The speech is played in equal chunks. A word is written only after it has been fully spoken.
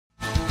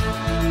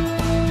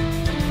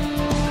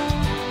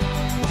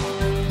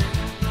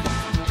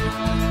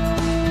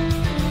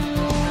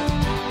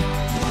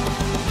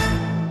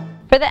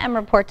the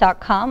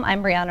MReport.com,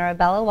 I'm Brianna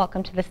Abella.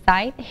 Welcome to the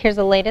site. Here's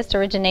the latest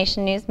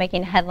origination news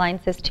making headlines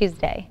this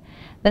Tuesday.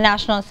 The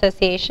National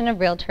Association of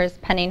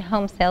Realtors Pending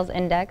Home Sales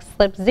Index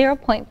slipped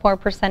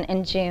 0.4%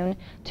 in June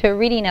to a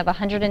reading of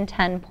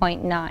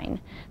 110.9,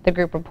 the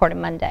group reported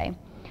Monday.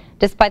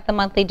 Despite the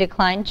monthly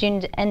decline,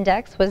 June's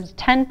index was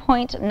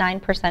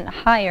 10.9%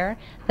 higher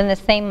than the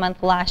same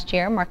month last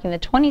year, marking the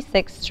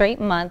 26th straight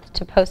month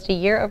to post a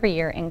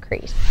year-over-year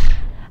increase.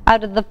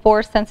 Out of the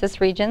 4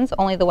 census regions,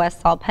 only the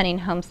West saw pending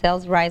home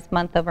sales rise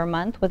month over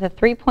month with a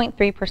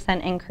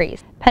 3.3%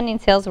 increase. Pending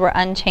sales were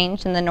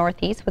unchanged in the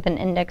Northeast with an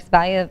index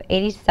value of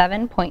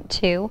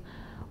 87.2,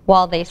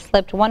 while they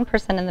slipped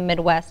 1% in the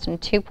Midwest and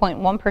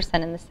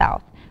 2.1% in the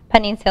South.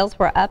 Pending sales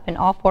were up in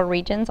all 4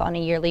 regions on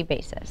a yearly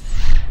basis.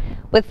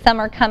 With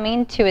summer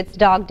coming to its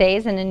dog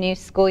days and a new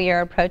school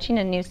year approaching,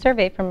 a new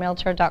survey from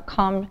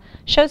Realtor.com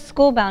shows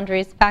school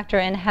boundaries factor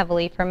in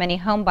heavily for many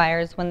home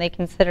buyers when they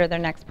consider their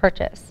next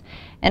purchase.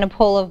 In a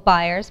poll of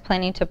buyers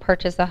planning to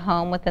purchase a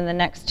home within the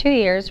next 2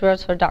 years,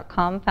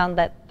 Realtor.com found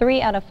that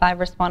 3 out of 5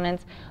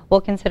 respondents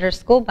will consider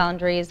school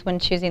boundaries when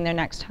choosing their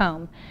next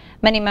home.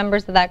 Many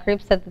members of that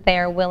group said that they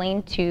are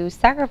willing to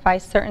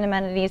sacrifice certain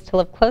amenities to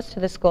live close to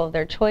the school of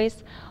their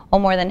choice,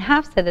 while more than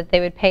half said that they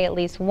would pay at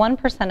least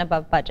 1%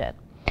 above budget.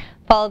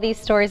 Follow these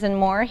stories and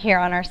more here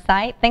on our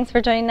site. Thanks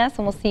for joining us,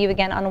 and we'll see you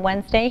again on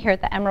Wednesday here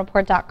at the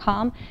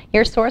MReport.com,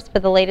 your source for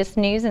the latest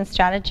news and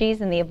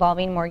strategies in the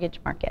evolving mortgage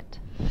market.